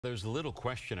There's little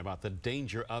question about the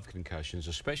danger of concussions,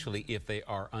 especially if they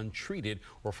are untreated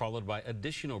or followed by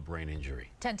additional brain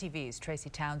injury. 10 TV's Tracy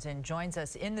Townsend joins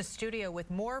us in the studio with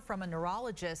more from a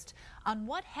neurologist on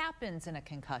what happens in a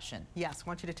concussion. Yes, I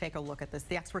want you to take a look at this.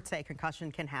 The experts say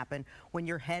concussion can happen when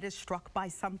your head is struck by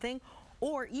something,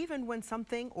 or even when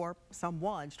something or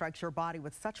someone strikes your body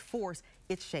with such force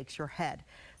it shakes your head.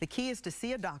 The key is to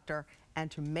see a doctor and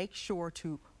to make sure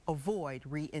to avoid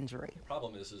re-injury. The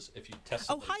problem is if you test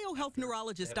OhioHealth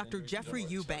Neurologist Dr. Geoff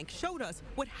Eubank showed us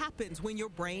what happens when your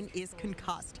brain is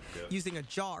concussed, using a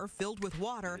jar filled with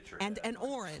water and an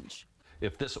orange.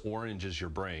 If this orange is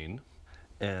your brain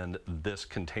and this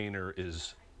container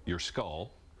is your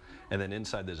skull, and then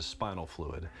inside there's a spinal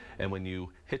fluid, and when you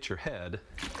hit your head,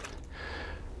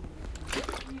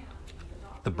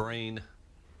 the brain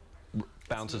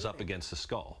bounces up against the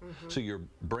skull. So your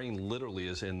brain literally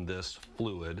is in this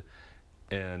fluid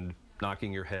and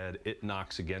knocking your head, it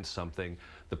knocks against something.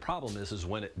 The problem is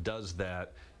when it does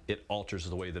that, it alters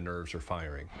the way the nerves are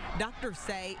firing. Doctors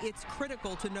say it's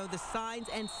critical to know the signs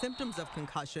and symptoms of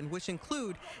concussion, which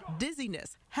include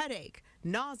dizziness, headache,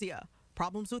 nausea,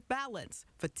 problems with balance,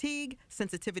 fatigue,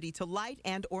 sensitivity to light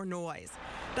and or noise.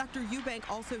 Dr. Eubank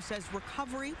also says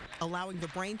recovery, allowing the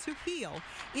brain to heal,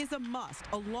 is a must,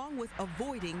 along with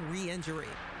avoiding re-injury.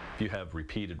 If you have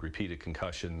repeated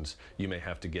concussions, you may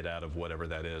have to get out of whatever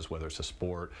that is, whether it's a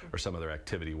sport or some other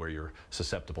activity where you're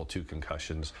susceptible to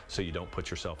concussions, so you don't put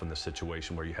yourself in the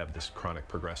situation where you have this chronic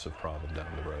progressive problem down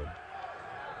the road.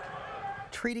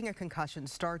 Treating a concussion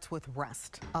starts with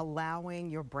rest, allowing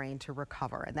your brain to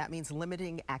recover, and that means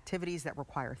limiting activities that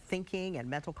require thinking and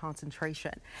mental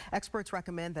concentration. Experts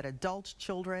recommend that adults,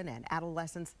 children, and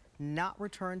adolescents not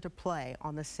return to play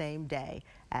on the same day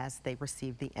as they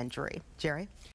receive the injury. Jerry?